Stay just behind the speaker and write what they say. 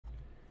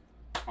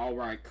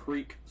Alright,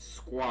 Creek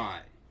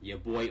Squad. Your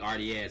boy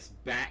R.D.S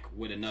back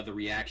with another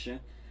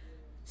reaction.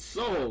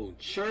 So,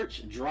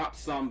 Church dropped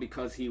some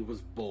because he was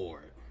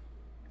bored.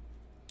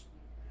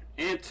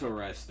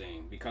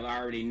 Interesting, because I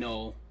already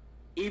know,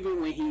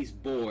 even when he's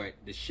bored,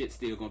 the shit's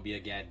still gonna be a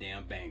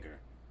goddamn banger.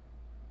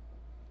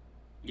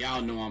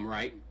 Y'all know I'm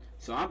right.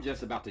 So I'm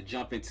just about to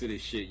jump into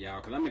this shit, y'all,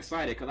 because I'm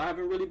excited, because I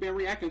haven't really been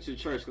reacting to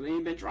Church, because they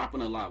ain't been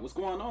dropping a lot. What's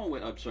going on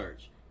with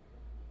Upchurch?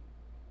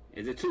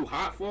 Is it too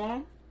hot for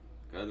him?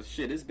 Because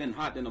shit, it's been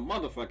hot than a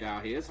motherfucker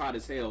out here. It's hot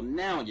as hell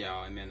now,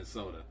 y'all, in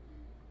Minnesota.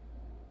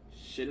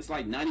 Shit, it's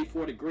like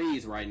 94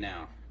 degrees right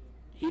now.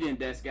 Heat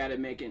index got it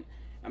making,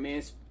 I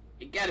mean,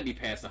 it got to be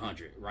past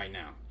 100 right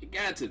now. It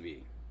got to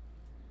be.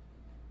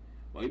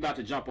 Well, we about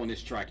to jump on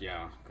this track,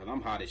 y'all, because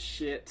I'm hot as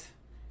shit.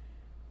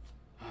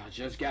 I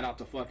just got out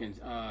the fucking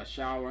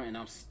shower, and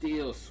I'm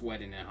still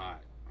sweating and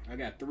hot. I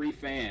got 3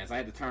 fans. I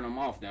had to turn them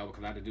off now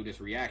because I had to do this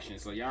reaction.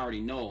 So y'all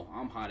already know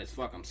I'm hot as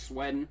fuck. I'm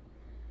sweating.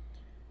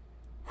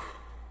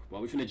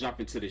 Well, we finna jump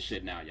into this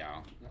shit now,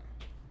 y'all.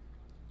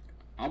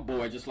 I'm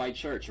bored just like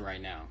Church right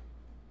now.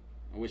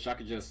 I wish I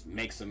could just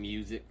make some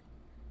music.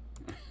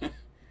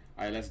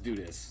 Alright, let's do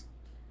this.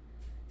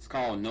 It's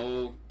called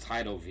No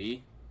Title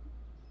V.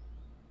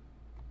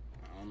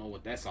 I don't know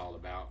what that's all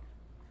about.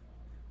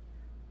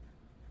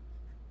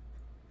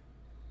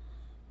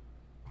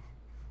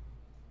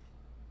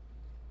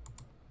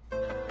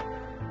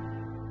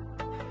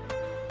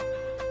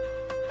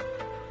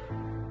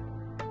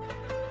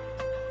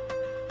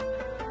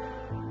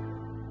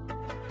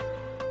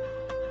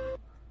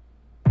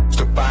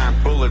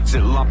 Bullets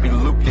at Lumpy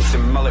Lucas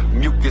and mullet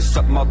mucus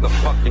up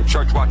motherfucking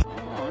church watch.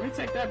 Oh, let me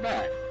take that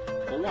back.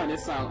 For one,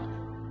 this sound.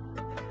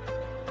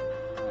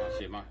 Oh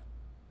shit,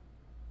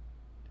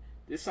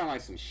 this sound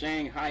like some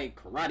Shanghai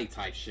karate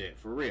type shit,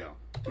 for real.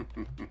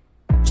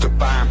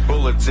 Buying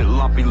bullets at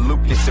Lumpy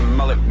Lucas and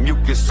mullet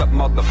mucus up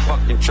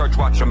motherfucking church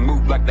watch them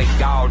move like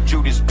they all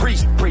Judas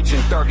Priest preaching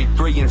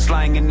 33 and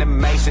slanging the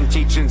Mason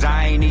teachings.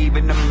 I ain't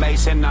even a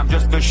Mason, I'm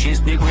just a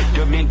shiznit with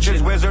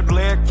dimensions. Wizard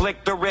lyric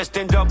flick the wrist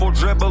and double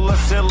dribble a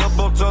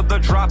syllable till the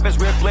drop is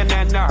rippling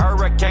and the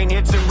hurricane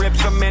hits and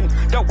rips them in.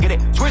 Don't get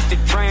it twisted,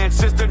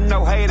 transistor,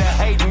 no hater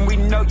hating. We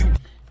know you.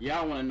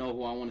 Y'all want to know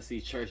who I want to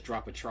see Church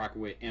drop a track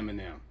with?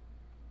 Eminem.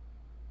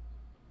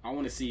 I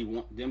want to see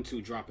them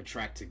two drop a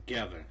track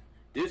together.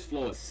 This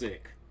flow is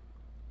sick.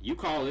 You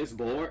call this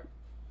bored?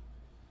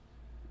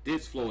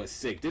 This flow is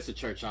sick. This a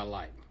Church I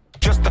like.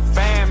 Just a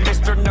fan,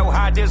 Mr. No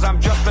Hiders.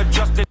 I'm just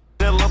adjusted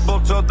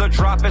syllable till the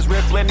drop is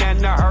rippling and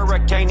the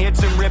hurricane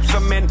hits and rips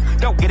them in.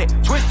 Don't get it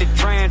twisted,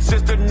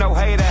 transistor, no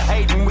hater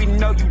hating. We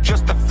know you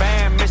just a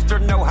fan,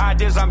 Mr. No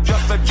Hiders. I'm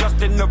just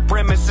adjusting the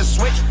premises.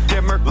 Switch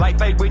dimmer, light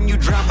fade when you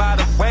drown by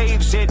the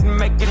waves. Hidden,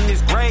 making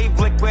this grave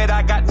liquid.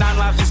 I got 9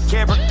 lives, this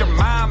character,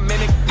 my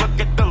mimic. Look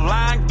at the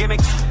line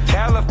gimmicks.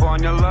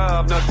 California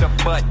love, not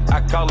the butt. I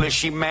call it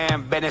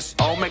She-Man Venice.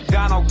 Old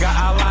McDonald got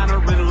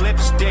eyeliner and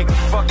lipstick.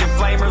 Fucking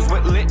flamers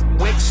with lit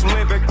wicks.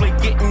 Lyrically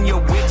getting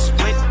your wig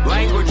split.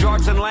 Language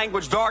arts and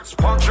language darts.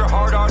 Puncture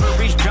hard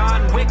arteries,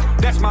 John Wick.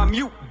 That's my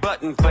mute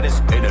button for this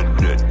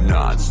internet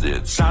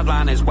nonsense.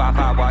 Sideline is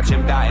Wi-Fi, watch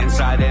him die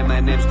inside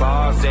Eminem's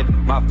closet.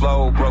 My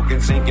flow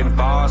broken, sinking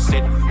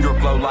faucet. Your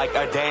flow like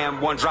a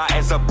damn one, dry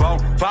as a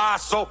bone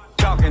fossil.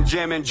 Talking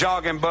gym and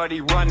jogging,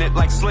 buddy, run it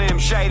like Slim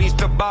Shady's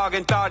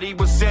toboggan. Thought he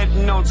was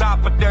sitting on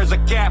top, but there's a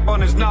cap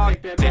on his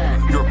noggin.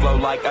 Your flow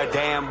like a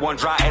damn one,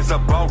 dry as a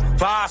bone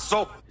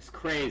fossil. It's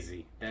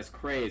crazy. That's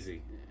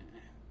crazy.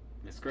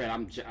 That's great.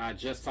 I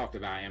just talked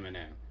about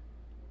Eminem,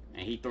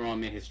 and he threw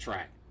him in his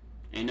track.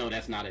 And no,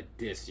 that's not a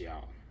diss,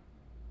 y'all.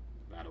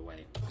 By the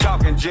way.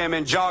 Talking gym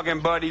and jogging,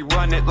 buddy,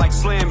 run it like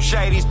Slim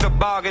Shady's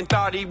toboggan.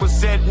 Thought he was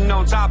sitting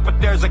on top,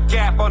 but there's a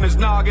cap on his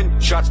noggin.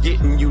 Shots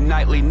getting you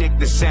nightly, nick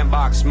the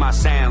sandbox, my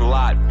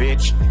sandlot,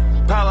 bitch.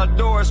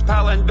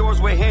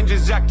 Palindors with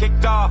hinges I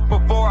kicked off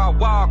before I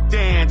walked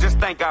in. Just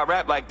think I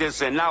rap like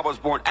this and I was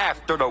born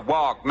after the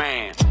walk,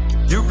 man.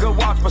 You could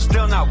watch but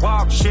still not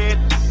walk shit.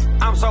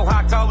 I'm so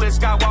hot, call it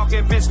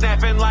skywalking, been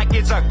snapping like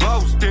it's a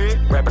glow stick.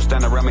 Rappers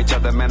stand around me, tell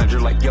the manager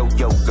like, yo,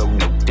 go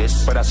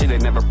notice. But I see they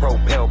never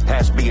propel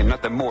past being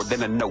nothing more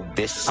than a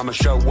novice. I'ma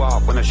show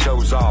off when the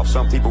show's off.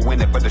 Some people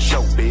win it for the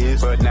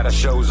showbiz, but now the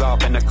show's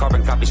off and the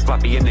carbon copy's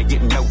floppy and they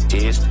getting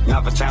noticed.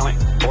 Not for talent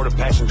or the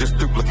passion, just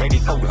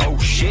duplicated. Oh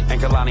shit.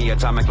 And Kalani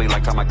atomically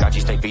like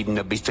Tamagotchi, stay feeding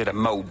the beast to the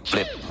mode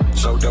flip.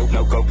 So dope,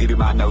 no coke, give you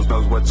my nose,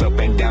 knows what's up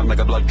and down like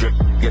a blood drip.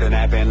 Get a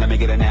nap in, let me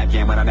get a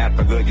napkin. When I nap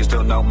for good, you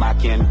still know my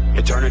kin.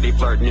 Eternity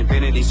flirting,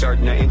 infinity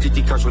certain, an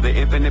entity curse with an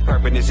infinite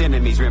purpose.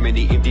 Enemies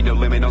remedy, empty, no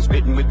limit, on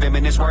spitting with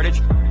venomous wordage.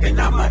 And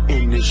I'ma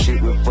end this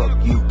shit with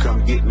fuck you,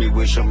 come get me.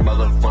 Wish a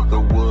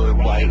motherfucker would.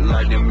 White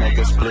lightning make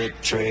a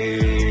split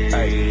trade.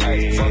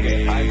 Hey, fuck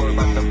it, I ain't worried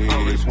about the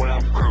police when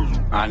I'm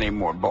cruising. I need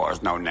more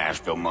bars, no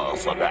Nashville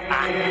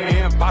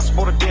motherfucker.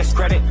 Impossible to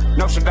discredit,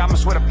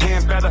 Nostradamus with a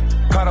pen feather.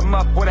 Cut him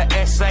up with an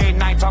essay,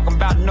 and I ain't talking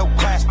about no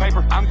class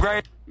paper. I'm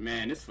great.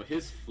 Man, this for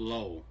his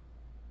flow.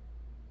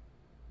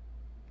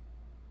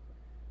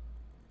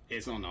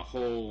 It's on a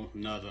whole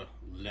nother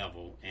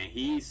level, and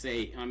he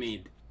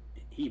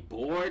he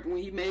bored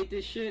when he made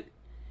this shit?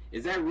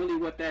 Is that really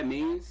what that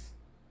means?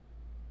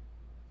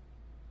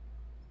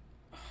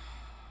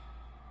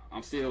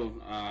 I'm still,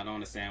 I don't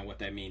understand what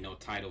that means, no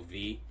title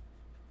V.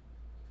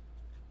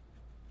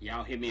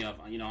 Y'all hit me up,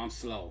 you know, I'm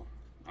slow.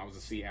 I was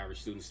a C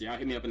average student, so y'all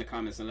hit me up in the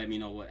comments and let me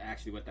know what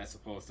that's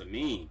supposed to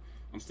mean.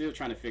 I'm still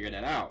trying to figure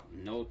that out.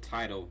 No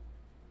title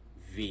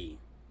V.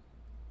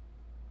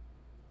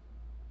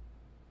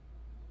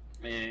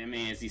 I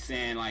mean, is he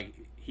saying like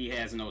he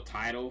has no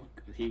title?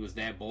 He was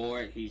that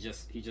bored. He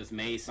just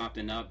made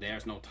something up.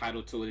 There's no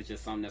title to it. It's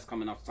just something that's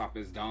coming off the top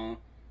of his dome.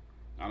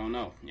 I don't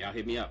know. Y'all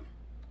hit me up.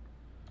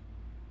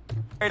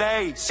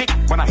 Hey, sick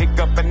when I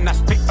hiccup and I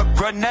spit a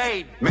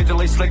grenade.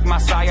 Mentally slick my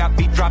psyop,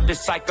 beat drop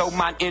this psycho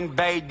mind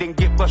invade. Then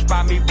get flushed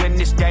by me when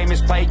this game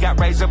is played. Got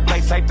razor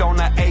blades taped on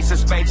the ace of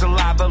spades.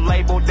 Alive,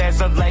 labeled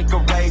as a lake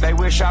array. They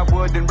wish I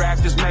would, then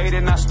raft is made.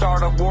 And I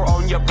start a war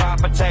on your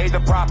property the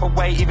proper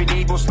way. Even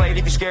evil slayed.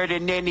 If you're scared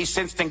in any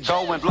sense, then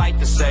go and light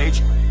the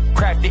sage.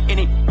 Craft it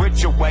any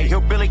richer way.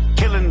 Hillbilly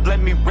killing, let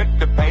me rip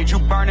the page. You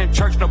burning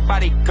church,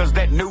 nobody, cause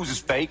that news is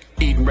fake.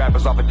 Eating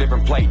rappers off a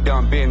different plate.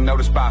 Done being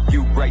noticed by a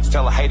few greats.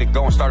 Tell a hater,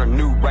 go and start a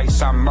new race.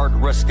 I'm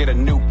murderous, get a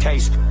new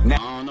case. Now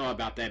I don't know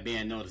about that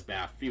being noticed by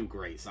a few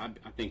greats. I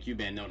think you've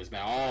been noticed by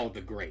all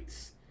the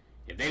greats.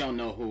 If they don't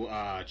know who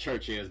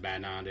Church is by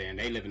now, then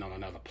they living on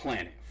another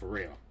planet, for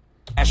real.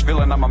 Asheville,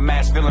 I'm a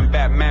mass villain,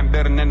 Batman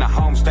building in the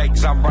home state.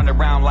 Cause I'm running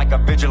around like a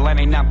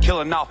vigilante. Now I'm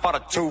killing off all the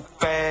two-face.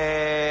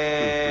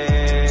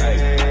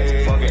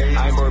 Hey, fuck it,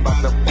 I ain't worried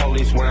about the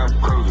police when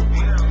I'm cruising.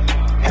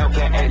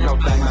 Hellcat ain't no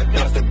thing like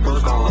Dustin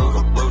Bruce gon'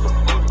 lose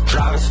em.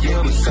 Driving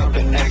skill be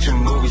something action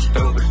movie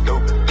stupid.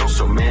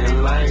 So many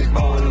lanes,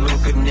 boy,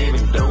 Luke couldn't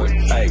even do it.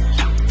 Hey,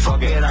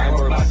 fuck it, I ain't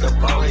worried about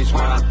the police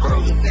when I'm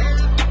cruising.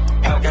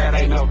 Hellcat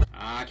ain't no.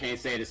 I can't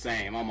say the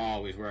same. I'm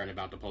always worried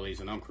about the police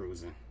when I'm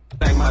cruising.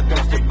 Think my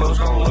dusty boots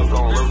gon'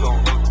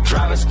 lose.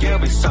 Driving skill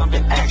be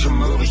something action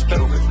movie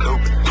stupid.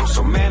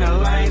 So many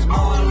lanes,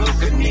 boy, Luke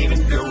couldn't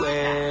even do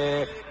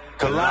it.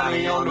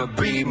 Kalani on the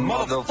beat,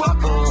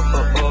 motherfucker.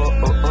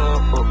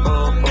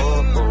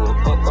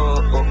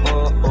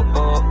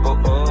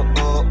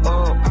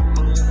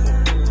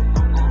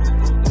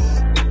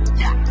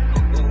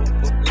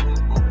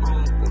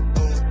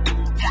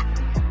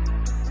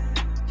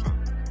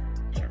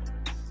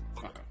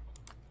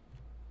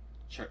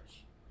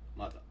 Church,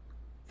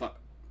 motherfucker.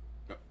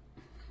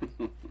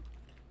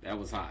 That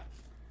was hot.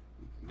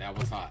 That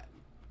was hot.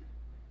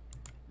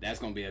 That's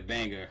gonna be a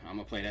banger. I'm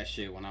gonna play that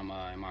shit when I'm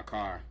in my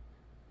car.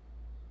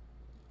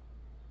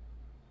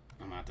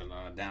 I'm gonna have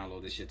to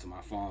download this shit to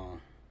my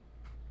phone.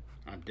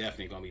 I'm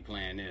definitely gonna be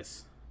playing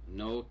this.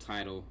 No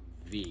title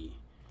V.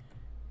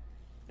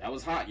 That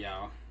was hot,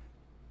 y'all.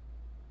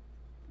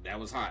 That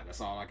was hot.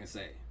 That's all I can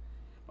say.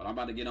 But I'm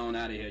about to get on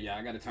out of here, y'all.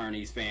 I gotta turn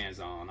these fans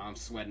on. I'm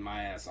sweating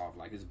my ass off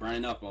like it's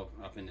burning up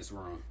in this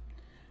room.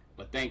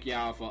 But thank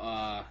y'all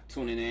for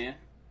tuning in.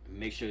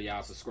 Make sure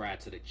y'all subscribe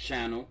to the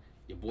channel.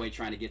 Your boy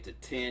trying to get to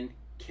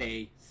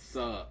 10K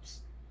subs.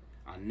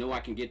 I know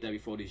I can get that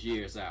before this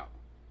year's out.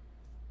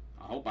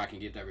 I hope I can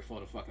get that before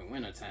the fucking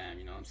winter time,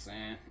 you know what I'm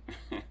saying?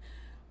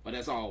 But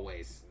as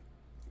always,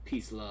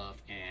 peace,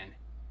 love, and